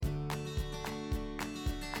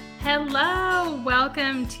Hello,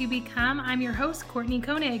 welcome to Become. I'm your host, Courtney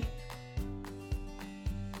Koenig.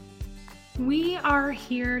 We are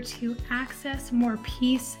here to access more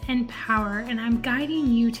peace and power, and I'm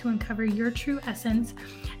guiding you to uncover your true essence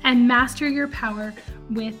and master your power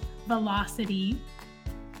with velocity.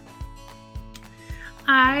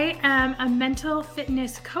 I am a mental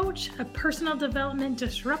fitness coach, a personal development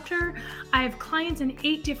disruptor. I have clients in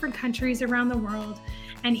 8 different countries around the world.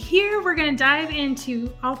 And here we're going to dive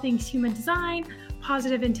into all things human design,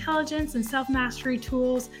 positive intelligence, and self-mastery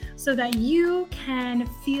tools so that you can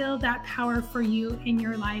feel that power for you in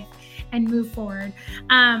your life and move forward.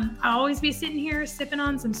 I'll always be sitting here sipping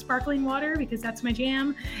on some sparkling water because that's my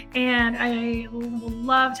jam. And I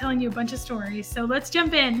love telling you a bunch of stories. So let's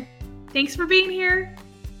jump in. Thanks for being here.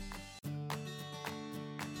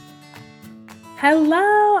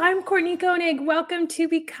 Hello, I'm Courtney Koenig. Welcome to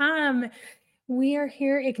Become. We are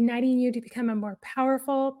here igniting you to become a more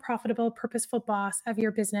powerful, profitable, purposeful boss of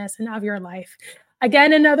your business and of your life.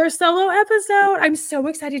 Again, another solo episode. I'm so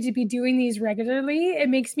excited to be doing these regularly. It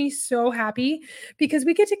makes me so happy because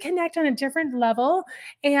we get to connect on a different level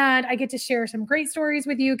and I get to share some great stories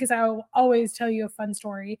with you because I'll always tell you a fun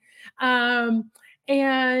story. And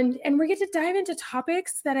we get to dive into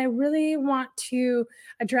topics that I really want to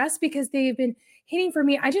address because they've been hitting for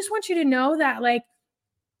me. I just want you to know that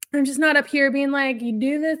I'm just not up here being like, you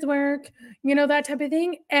do this work, that type of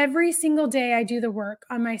thing. Every single day I do the work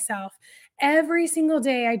on myself. Every single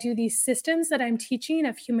day I do these systems that I'm teaching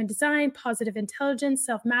of human design, positive intelligence,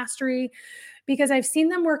 self-mastery, because I've seen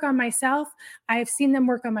them work on myself. I've seen them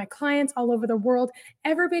work on my clients all over the world.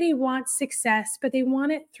 Everybody wants success, but they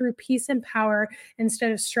want it through peace and power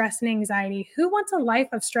instead of stress and anxiety. Who wants a life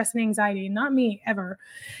of stress and anxiety? Not me, ever,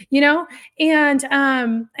 And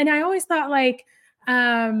I always thought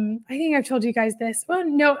I think I've told you guys this. Well,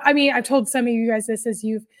 no, I mean, I've told some of you guys this as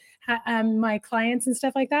you've my clients and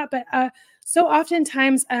stuff like that. But so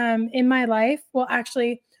oftentimes in my life, well,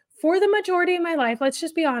 actually, for the majority of my life, let's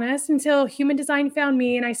just be honest, until human design found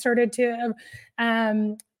me and I started to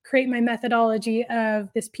create my methodology of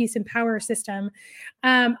this peace and power system,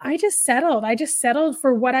 I just settled. I just settled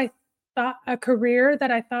for what I thought, a career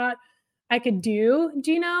that I thought I could do.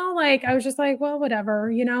 Do you know? I was just like, well,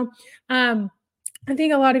 whatever, I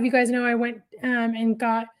think a lot of you guys know I went and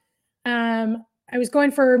got, I was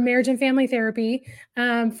going for marriage and family therapy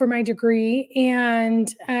for my degree.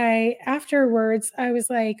 And afterwards, I was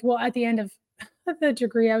like, well, at the end of the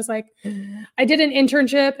degree, I was like, I did an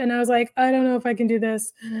internship and I was like, I don't know if I can do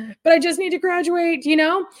this, but I just need to graduate,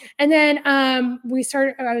 And then I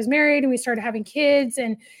was married and we started having kids.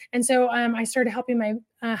 And so I started helping my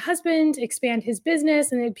husband expand his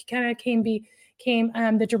business, and it kind of became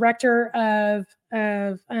the director of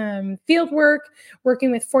field work,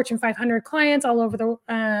 working with Fortune 500 clients all over the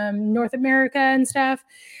North America and stuff.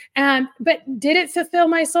 But did it fulfill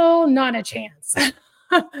my soul? Not a chance. And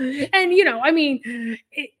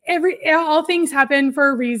all things happen for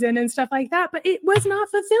a reason and stuff like that, but it was not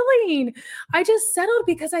fulfilling. I just settled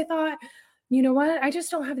because I thought, you know what? I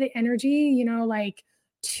just don't have the energy,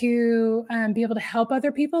 to be able to help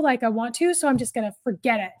other people like I want to. So I'm just going to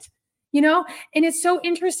forget it. And it's so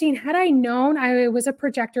interesting. Had I known I was a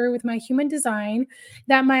projector with my human design,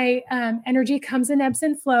 that my energy comes in ebbs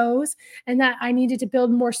and flows, and that I needed to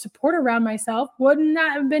build more support around myself, wouldn't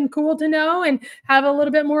that have been cool to know and have a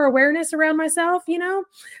little bit more awareness around myself,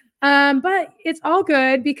 But it's all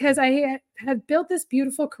good because I have built this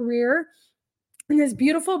beautiful career and this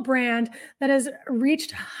beautiful brand that has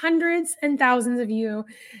reached hundreds and thousands of you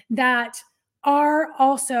that are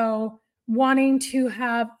also wanting to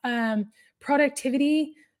have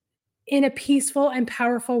productivity in a peaceful and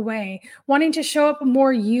powerful way, wanting to show up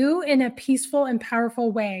more you in a peaceful and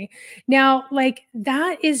powerful way. Now,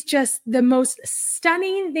 that is just the most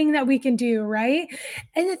stunning thing that we can do, right?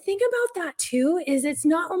 And the thing about that too is it's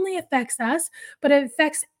not only affects us, but it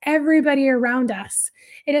affects everybody around us.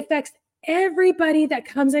 It affects everybody that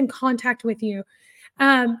comes in contact with you.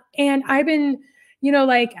 And I've been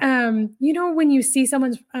when you see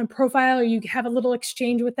someone's profile or you have a little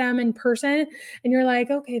exchange with them in person and you're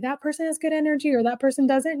like, okay, that person has good energy or that person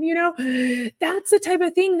doesn't, that's the type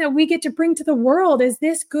of thing that we get to bring to the world, is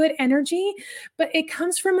this good energy, but it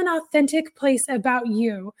comes from an authentic place about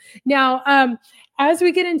you. Now, as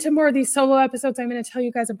we get into more of these solo episodes, I'm going to tell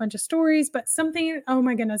you guys a bunch of stories, but oh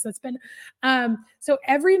my goodness, that's been, so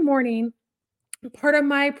every morning, part of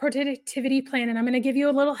my productivity plan, and I'm going to give you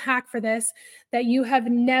a little hack for this that you have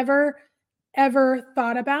never, ever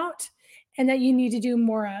thought about and that you need to do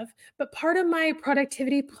more of. But part of my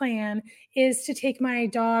productivity plan is to take my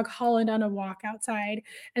dog Holland on a walk outside.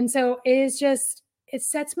 And so it is just it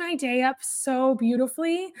sets my day up so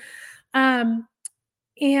beautifully. Um,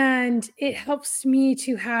 and it helps me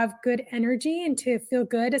to have good energy and to feel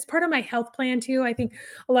good. It's part of my health plan too. I think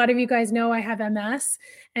a lot of you guys know I have MS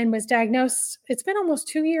and was diagnosed. It's been almost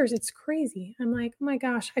 2 years. It's crazy. I'm like, oh my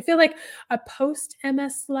gosh, I feel like a post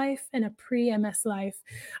MS life and a pre MS life.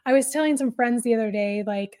 I was telling some friends the other day,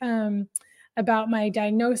 like, about my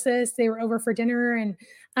diagnosis. They were over for dinner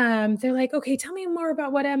and they're like, okay, tell me more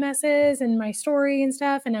about what MS is and my story and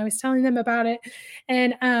stuff. And I was telling them about it.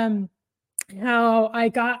 And how I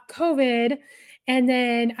got COVID and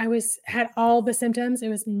then had all the symptoms. It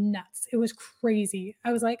was nuts. It was crazy.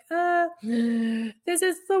 I was like, this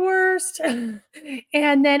is the worst. And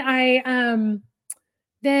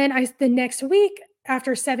the next week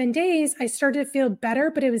after 7 days, I started to feel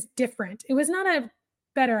better, but it was different. It was not a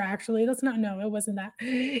better actually. No, it wasn't that.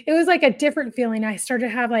 It was like a different feeling. I started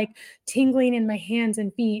to have like tingling in my hands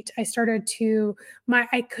and feet. I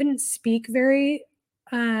couldn't speak very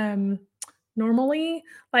normally.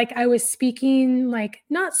 Like I was speaking like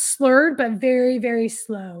not slurred, but very, very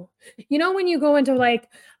slow. You know, when you go into like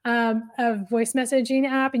a voice messaging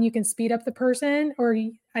app and you can speed up the person, or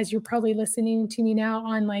as you're probably listening to me now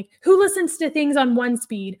on like, who listens to things on one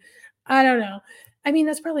speed? I don't know. I mean,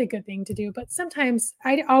 that's probably a good thing to do, but sometimes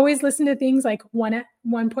I always listen to things like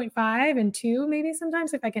 1.5 and 2, maybe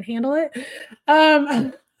sometimes if I can handle it.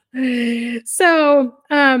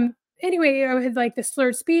 Anyway, I had like the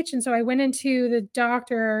slurred speech. And so I went into the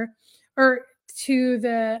doctor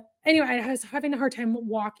anyway, I was having a hard time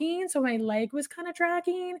walking. So my leg was kind of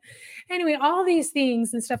dragging. Anyway, all these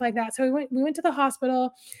things and stuff like that. So we went to the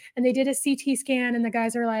hospital and they did a CT scan and the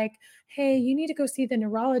guys are like, hey, you need to go see the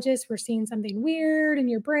neurologist. We're seeing something weird in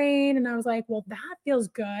your brain. And I was like, well, that feels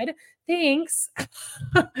good. Thanks.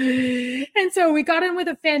 And so we got in with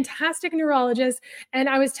a fantastic neurologist. And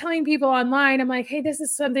I was telling people online, I'm like, hey, this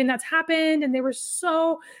is something that's happened. And they were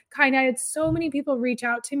so kind. I had so many people reach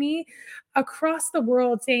out to me across the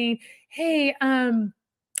world saying, hey,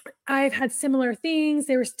 I've had similar things.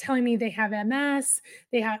 They were telling me they have MS,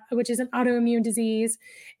 which is an autoimmune disease,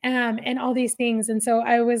 and all these things. And so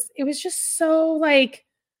it was just so like,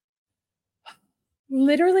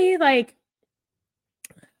 literally like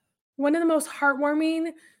one of the most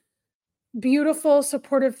heartwarming, beautiful,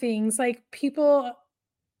 supportive things. Like people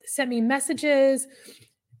sent me messages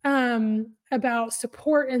about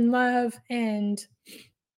support and love, and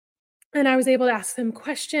I was able to ask them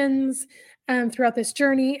questions throughout this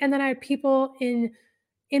journey. And then I had people in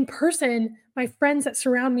person, my friends that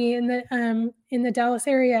surround me in the Dallas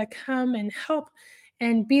area, come and help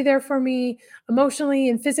and be there for me emotionally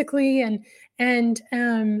and physically, and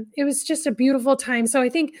it was just a beautiful time. So I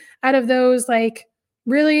think out of those like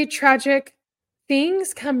really tragic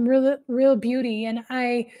things come real beauty. And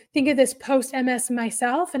I think of this post MS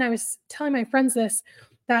myself, and I was telling my friends this,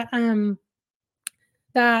 that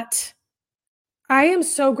I am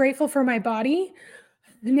so grateful for my body.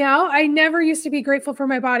 Now, I never used to be grateful for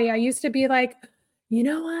my body. I used to be like, you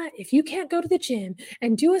know what? If you can't go to the gym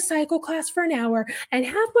and do a cycle class for an hour and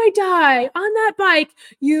halfway die on that bike,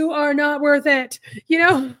 you are not worth it, you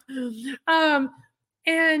know?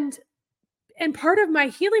 And part of my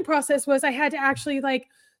healing process was I had to actually like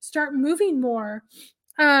start moving more.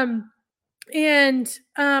 I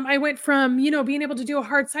went from, being able to do a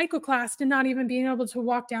hard cycle class to not even being able to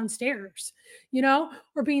walk downstairs, or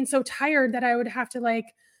being so tired that I would have to like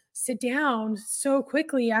sit down so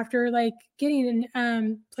quickly after like getting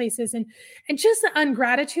in places, and just the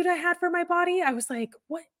ungratitude I had for my body. I was like,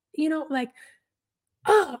 what, like,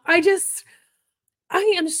 oh, I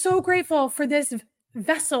am so grateful for this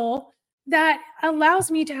vessel that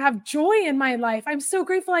allows me to have joy in my life. I'm so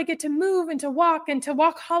grateful I get to move and to walk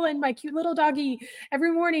Holland, my cute little doggy,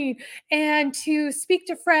 every morning, and to speak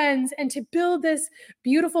to friends and to build this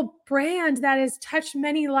beautiful brand that has touched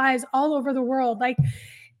many lives all over the world. Like,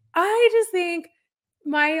 I just think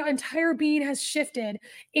my entire being has shifted.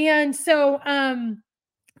 And so, I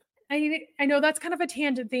know that's kind of a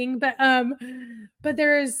tangent thing, but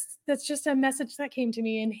that's just a message that came to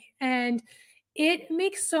me, and it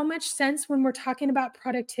makes so much sense when we're talking about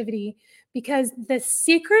productivity, because the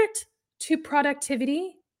secret to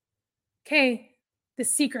productivity, the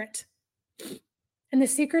secret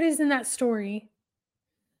is in that story.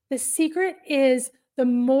 The secret is the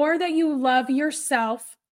more that you love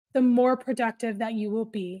yourself, the more productive that you will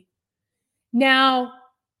be. Now,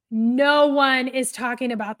 no one is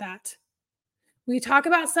talking about that. We talk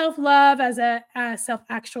about self-love as a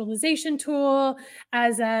self-actualization tool,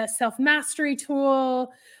 as a self-mastery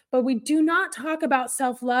tool, but we do not talk about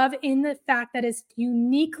self-love in the fact that it's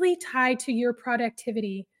uniquely tied to your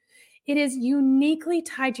productivity. It is uniquely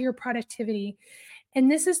tied to your productivity.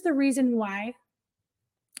 And this is the reason why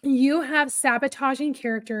you have sabotaging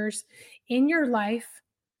characters in your life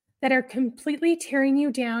that are completely tearing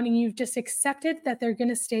you down, and you've just accepted that they're going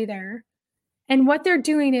to stay there. And what they're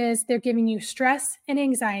doing is they're giving you stress and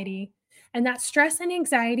anxiety. And that stress and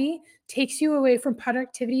anxiety takes you away from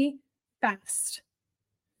productivity fast.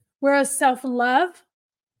 Whereas self love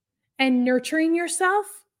and nurturing yourself,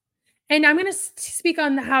 and I'm going to speak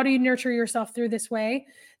on how do you nurture yourself through this way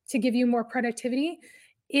to give you more productivity,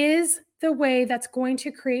 is the way that's going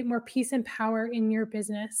to create more peace and power in your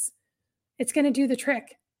business. It's going to do the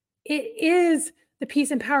trick. It is the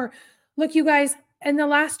peace and power. Look, you guys, in the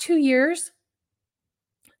last 2 years,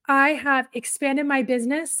 I have expanded my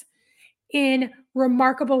business in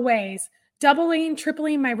remarkable ways, doubling,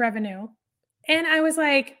 tripling my revenue. And I was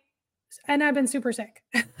like, and I've been super sick.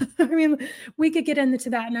 I mean, we could get into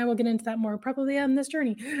that, and I will get into that more probably on this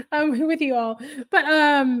journey with you all. But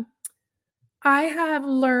I have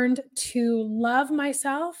learned to love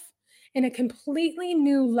myself in a completely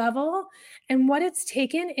new level. And what it's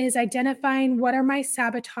taken is identifying what are my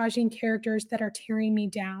sabotaging characters that are tearing me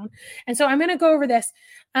down. And so I'm going to go over this.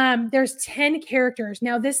 There's 10 characters.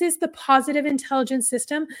 Now, this is the positive intelligence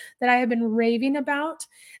system that I have been raving about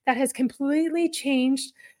that has completely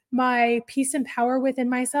changed my peace and power within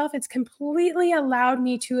myself. It's completely allowed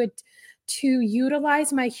me to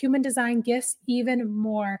utilize my human design gifts even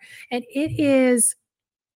more. And it is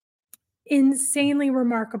insanely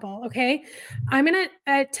remarkable. Okay. I'm going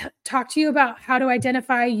to talk to you about how to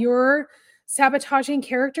identify your sabotaging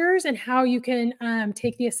characters and how you can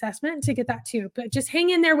take the assessment to get that too. But just hang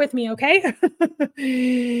in there with me. Okay.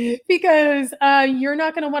 Because you're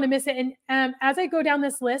not going to want to miss it. And as I go down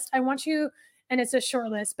this list, I want you, and it's a short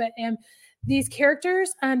list, but these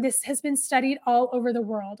characters, this has been studied all over the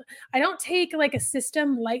world. I don't take like a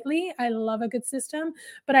system lightly. I love a good system,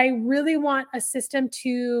 but I really want a system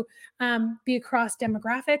to be across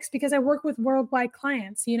demographics because I work with worldwide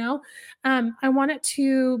clients, you know? I want it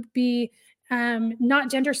to be not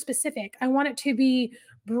gender specific. I want it to be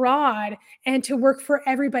broad and to work for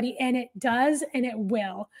everybody. And it does, and it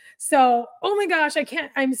will. So, oh my gosh,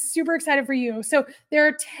 I'm super excited for you. So there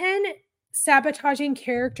are 10 sabotaging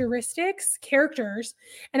characters.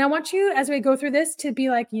 And I want you, as we go through this, to be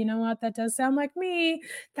like, you know what, that does sound like me.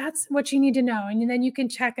 That's what you need to know. And then you can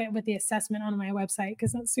check it with the assessment on my website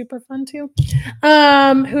because that's super fun too.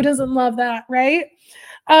 Who doesn't love that, right?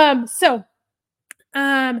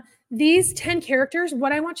 These 10 characters,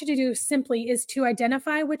 what I want you to do simply is to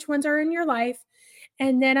identify which ones are in your life.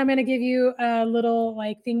 And then I'm going to give you a little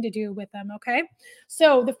like thing to do with them. Okay.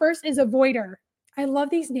 So the first is avoider. I love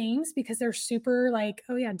these names because they're super like,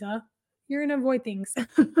 oh yeah, duh. You're going to avoid things.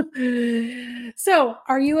 So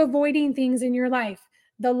are you avoiding things in your life?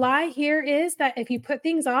 The lie here is that if you put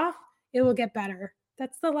things off, it will get better.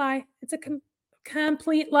 That's the lie. It's a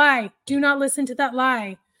complete lie. Do not listen to that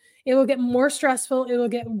lie. It will get more stressful. It will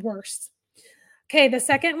get worse. Okay, the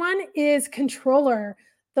second one is controller.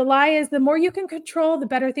 The lie is the more you can control, the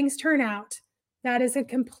better things turn out. That is a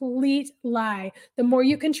complete lie. The more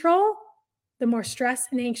you control, the more stressed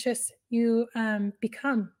and anxious you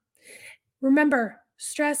become. Remember,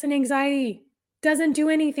 stress and anxiety doesn't do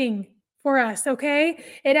anything for us, okay?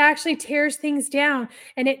 It actually tears things down,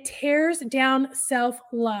 and it tears down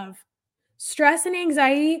self-love. Stress and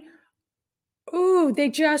anxiety, ooh, they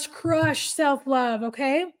just crush self-love,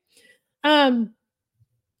 okay?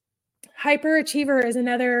 Hyperachiever is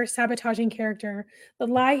another sabotaging character. The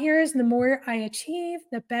lie here is the more I achieve,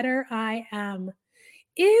 the better I am.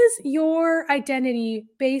 Is your identity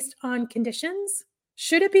based on conditions?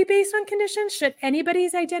 Should it be based on conditions? Should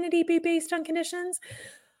anybody's identity be based on conditions?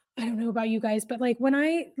 I don't know about you guys, but like when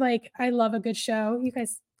I love a good show. You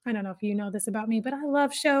guys, I don't know if you know this about me, but I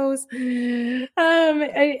love shows. And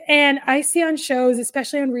I see on shows,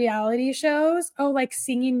 especially on reality shows, like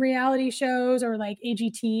singing reality shows or like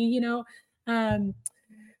AGT,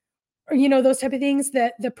 or those type of things,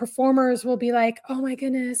 that the performers will be like, oh my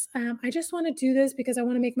goodness, I just want to do this because I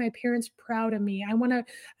want to make my parents proud of me. I want to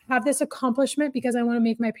have this accomplishment because I want to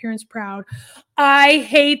make my parents proud. I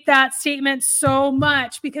hate that statement so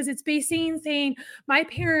much because it's basically saying my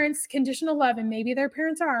parents conditional love, and maybe their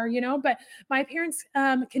parents are, but my parents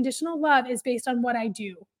conditional love is based on what I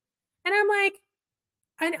do. And I'm like,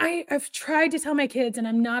 and I've tried to tell my kids, and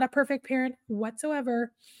I'm not a perfect parent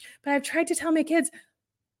whatsoever, but I've tried to tell my kids,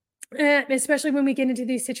 especially when we get into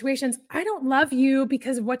these situations, I don't love you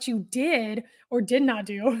because of what you did or did not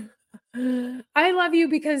do. I love you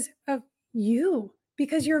because of you,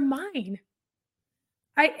 because you're mine.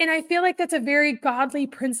 I feel like that's a very godly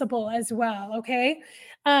principle as well. Okay.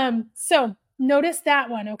 So notice that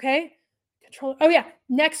one. Okay. Control. Oh yeah.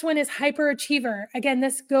 Next one is hyperachiever. Again,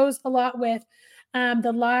 this goes a lot with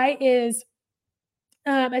the lie is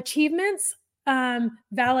achievements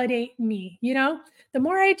validate me. The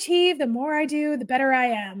more I achieve, the more I do, the better I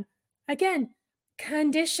am. Again,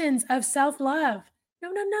 conditions of self-love.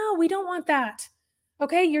 No, no, no, we don't want that.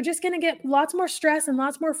 Okay, you're just going to get lots more stress and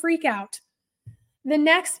lots more freak out. The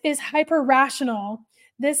next is hyper rational.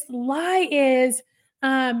 This lie is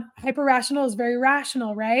hyper rational is very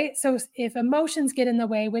rational, right? So if emotions get in the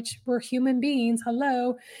way, which we're human beings,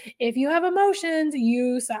 hello, if you have emotions,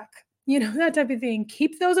 you suck. That type of thing.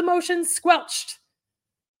 Keep those emotions squelched.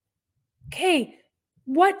 Okay,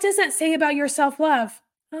 what does that say about your self-love?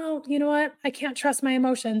 Oh, you know what? I can't trust my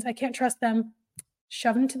emotions. I can't trust them.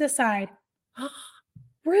 Shove them to the side.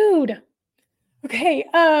 Rude. Okay,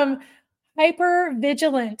 hyper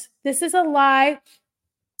vigilant. This is a lie.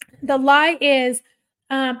 The lie is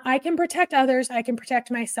I can protect others, I can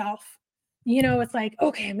protect myself. It's like,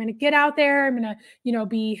 okay, I'm going to get out there, I'm going to,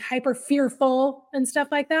 be hyper fearful and stuff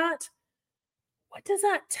like that. What does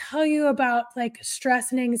that tell you about like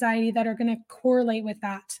stress and anxiety that are going to correlate with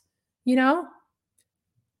that?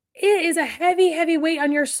 It is a heavy, heavy weight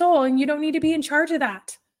on your soul, and you don't need to be in charge of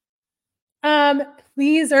that.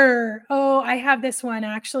 Pleaser. Oh, I have this one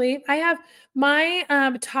actually. I have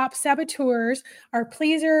my top saboteurs are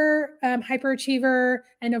pleaser, hyperachiever,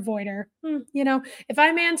 and avoider. If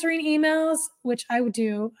I'm answering emails, which I would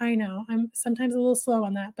do, I know I'm sometimes a little slow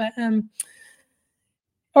on that, but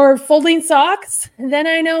or folding socks, then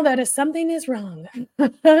I know that if something is wrong.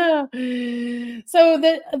 So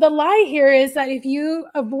the lie here is that if you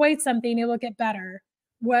avoid something, it will get better.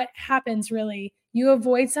 What happens really? You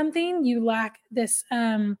avoid something, you lack this,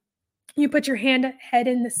 you put your head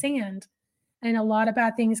in the sand. And a lot of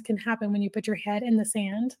bad things can happen when you put your head in the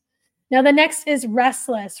sand. Now, the next is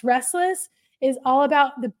restless. Restless is all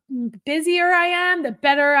about the busier I am, the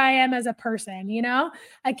better I am as a person.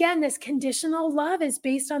 Again, this conditional love is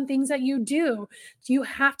based on things that you do. You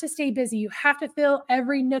have to stay busy. You have to fill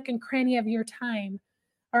every nook and cranny of your time.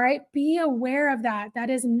 All right. Be aware of that. That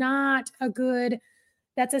is not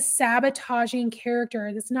that's a sabotaging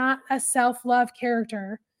character. That's not a self-love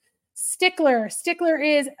character. Stickler. Stickler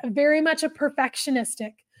is very much a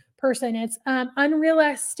perfectionistic person. It's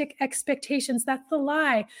unrealistic expectations. That's the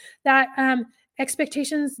lie. That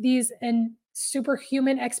expectations, these and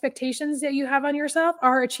superhuman expectations that you have on yourself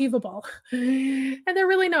are achievable. And they're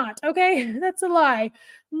really not. Okay. That's a lie.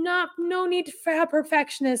 No need to have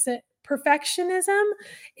perfectionism. Perfectionism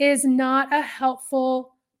is not a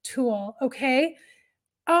helpful tool. Okay.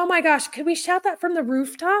 Oh my gosh, could we shout that from the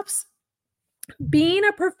rooftops? Being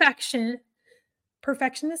a perfectionistic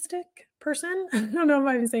person, I don't know if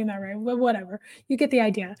I'm saying that right, but whatever. You get the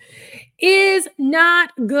idea. Is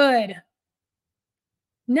not good.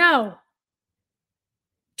 No.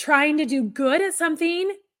 Trying to do good at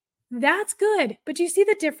something, that's good. But do you see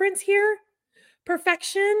the difference here?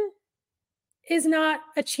 Perfection is not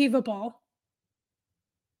achievable.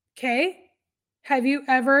 Okay? Have you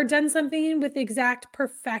ever done something with exact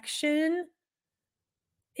perfection?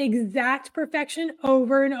 Exact perfection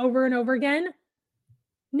over and over and over again?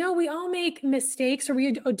 No, we all make mistakes or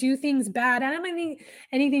we do things bad. I don't think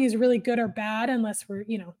anything is really good or bad unless we're,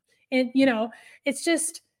 it's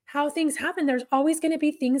just how things happen. There's always going to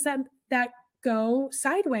be things that go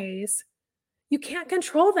sideways. You can't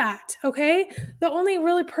control that, okay? The only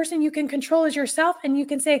really person you can control is yourself, and you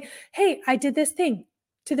can say, "Hey, I did this thing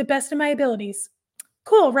to the best of my abilities."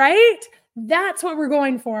 Cool, right? That's what we're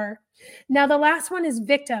going for. Now, the last one is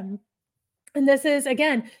victim. And this is,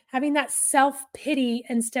 again, having that self-pity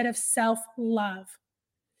instead of self-love.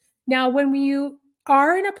 Now, when you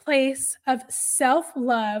are in a place of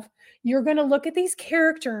self-love, you're going to look at these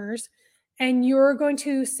characters and you're going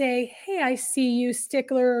to say, "Hey, I see you,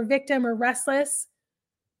 stickler or victim or restless."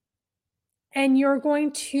 And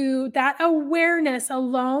that awareness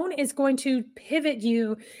alone is going to pivot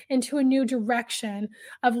you into a new direction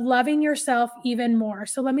of loving yourself even more.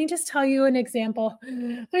 So let me just tell you an example.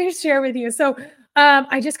 Let me share with you. So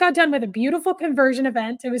I just got done with a beautiful conversion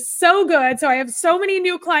event. It was so good. So I have so many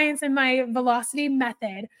new clients in my Velocity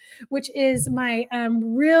method, which is my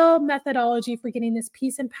real methodology for getting this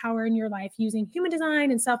peace and power in your life using human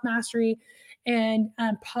design and self-mastery and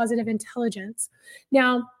positive intelligence.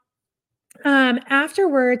 Now,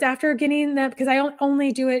 afterwards, after getting that, because I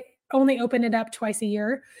only do it only open it up twice a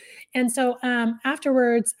year. And so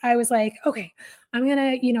afterwards, I was like, okay, I'm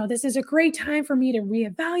going to, this is a great time for me to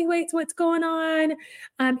reevaluate what's going on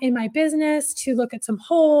in my business, to look at some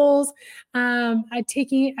holes. I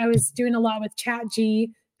was doing a lot with Chat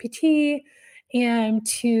GPT and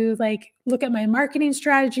to like look at my marketing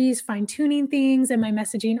strategies, fine tuning things and my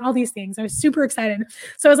messaging, all these things. I was super excited.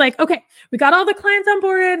 So I was like, okay, we got all the clients on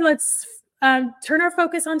board. Let's turn our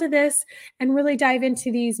focus onto this and really dive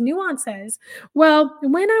into these nuances. Well,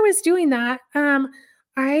 when I was doing that,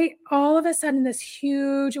 I all of a sudden this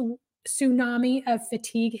huge tsunami of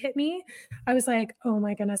fatigue hit me. I was like, oh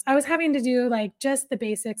my goodness. I was having to do like just the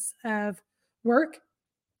basics of work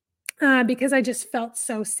because I just felt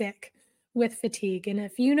so sick with fatigue. And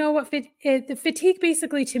if you know what the fatigue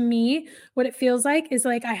basically to me, what it feels like is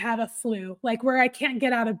like I have a flu, like where I can't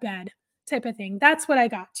get out of bed type of thing. That's what I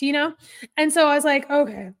got, And so I was like,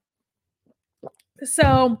 okay.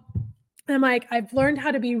 So I'm like, I've learned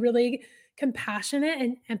how to be really compassionate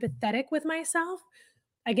and empathetic with myself.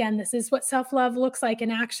 Again, this is what self-love looks like in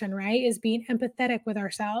action, right? Is being empathetic with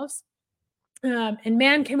ourselves. And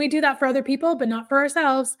man, can we do that for other people, but not for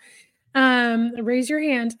ourselves? Raise your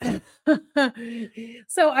hand.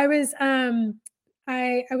 So I was,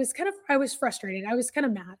 I was frustrated. I was kind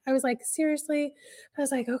of mad. I was like, seriously, I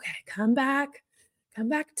was like, okay, come back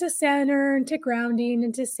to center and to grounding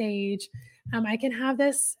and to sage. I can have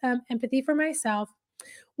this empathy for myself.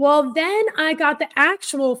 Well, then I got the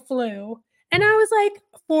actual flu and I was like,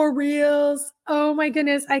 for reals. Oh my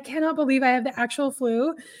goodness. I cannot believe I have the actual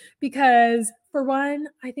flu because for one,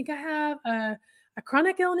 I think I have a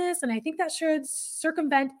chronic illness, and I think that should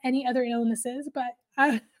circumvent any other illnesses.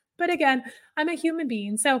 But again, I'm a human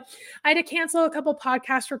being, so I had to cancel a couple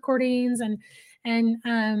podcast recordings, and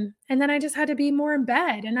then I just had to be more in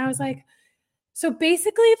bed. And I was like, so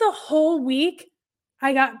basically, the whole week,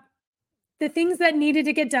 I got the things that needed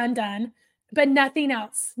to get done, but nothing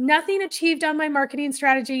else, nothing achieved on my marketing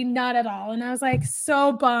strategy, not at all. And I was like,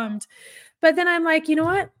 so bummed. But then I'm like, you know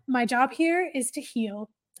what? My job here is to heal.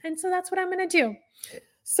 And so that's what I'm going to do.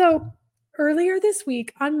 So earlier this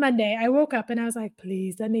week on Monday, I woke up and I was like,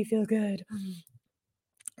 please let me feel good.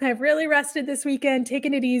 I've really rested this weekend,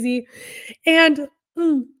 taken it easy. And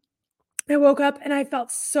I woke up and I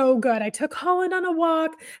felt so good. I took Holland on a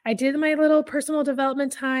walk. I did my little personal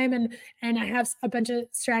development time, and I have a bunch of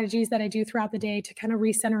strategies that I do throughout the day to kind of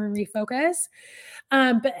recenter and refocus.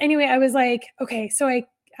 But anyway, I was like, okay, so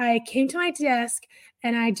I came to my desk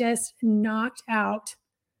and I just knocked out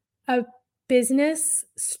a business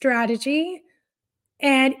strategy,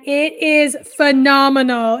 and it is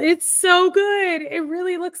phenomenal. It's so good. It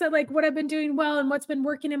really looks at like what I've been doing well and what's been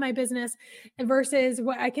working in my business and versus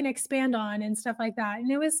what I can expand on and stuff like that.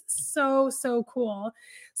 And it was so cool.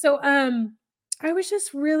 So I was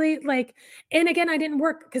just really like, and again, I didn't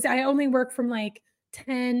work because I only work from like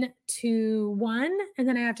 10 to 1, and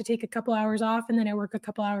then I have to take a couple hours off, and then I work a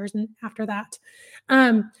couple hours after that.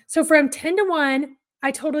 So from 10 to 1, I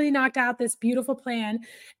totally knocked out this beautiful plan.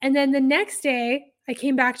 And then the next day, I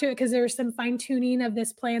came back to it because there was some fine tuning of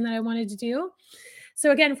this plan that I wanted to do. So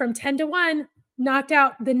again, from 10 to 1, knocked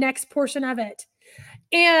out the next portion of it.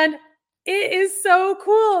 And it is so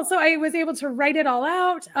cool. So I was able to write it all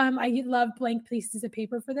out. I love blank pieces of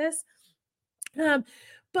paper for this.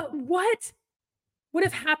 But what would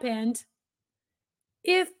have happened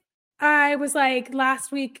if I was like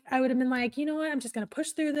last week, I would have been like, you know what? I'm just going to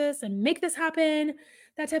push through this and make this happen,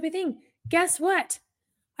 that type of thing. Guess what?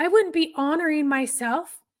 I wouldn't be honoring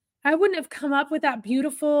myself. I wouldn't have come up with that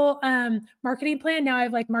beautiful marketing plan. Now I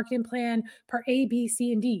have like marketing plan part A, B,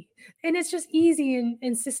 C, and D. And it's just easy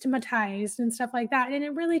and systematized and stuff like that. And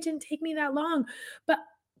it really didn't take me that long. But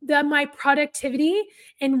my productivity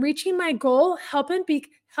and reaching my goal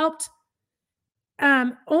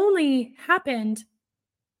only happened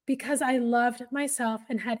because I loved myself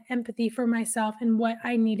and had empathy for myself and what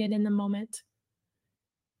I needed in the moment.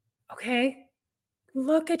 Okay?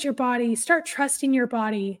 Look at your body. Start trusting your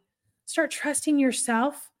body. Start trusting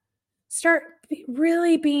yourself. Start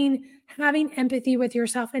having empathy with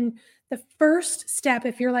yourself. And the first step,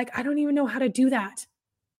 if you're like, I don't even know how to do that,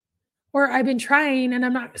 or I've been trying and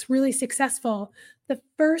I'm not really successful, the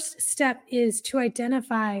first step is to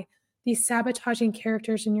identify these sabotaging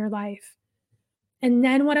characters in your life. And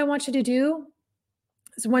then what I want you to do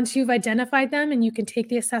is, once you've identified them, and you can take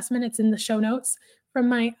the assessment, it's in the show notes on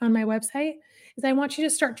my website, is I want you to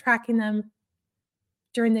start tracking them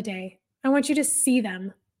during the day. I want you to see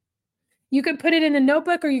them. You can put it in a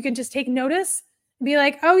notebook, or you can just take notice and be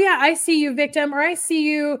like, oh yeah, I see you, victim, or I see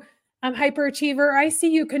you, hyperachiever, or I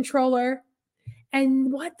see you, controller.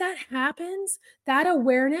 And what that happens, that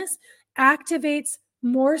awareness activates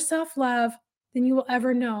more self-love than you will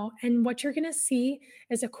ever know. And what you're going to see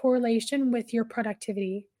is a correlation with your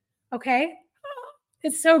productivity. Okay?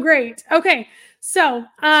 It's so great. Okay. So,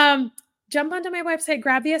 jump onto my website,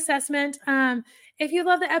 grab the assessment. If you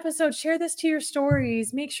love the episode, share this to your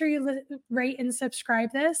stories. Make sure you rate and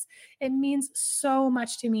subscribe this. It means so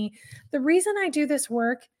much to me. The reason I do this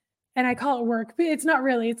work, and I call it work, but it's not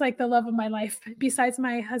really, it's like the love of my life, besides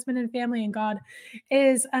my husband and family and God,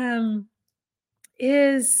 is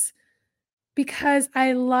because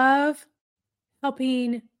I love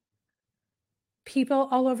helping people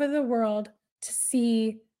all over the world to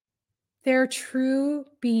see their true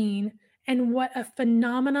being and what a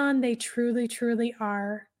phenomenon they truly, truly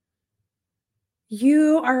are.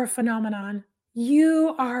 You are a phenomenon.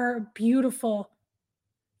 You are beautiful.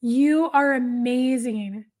 You are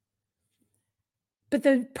amazing. But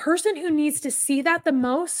the person who needs to see that the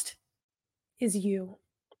most is you.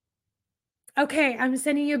 Okay, I'm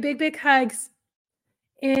sending you big, big hugs.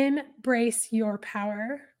 Embrace your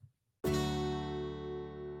power.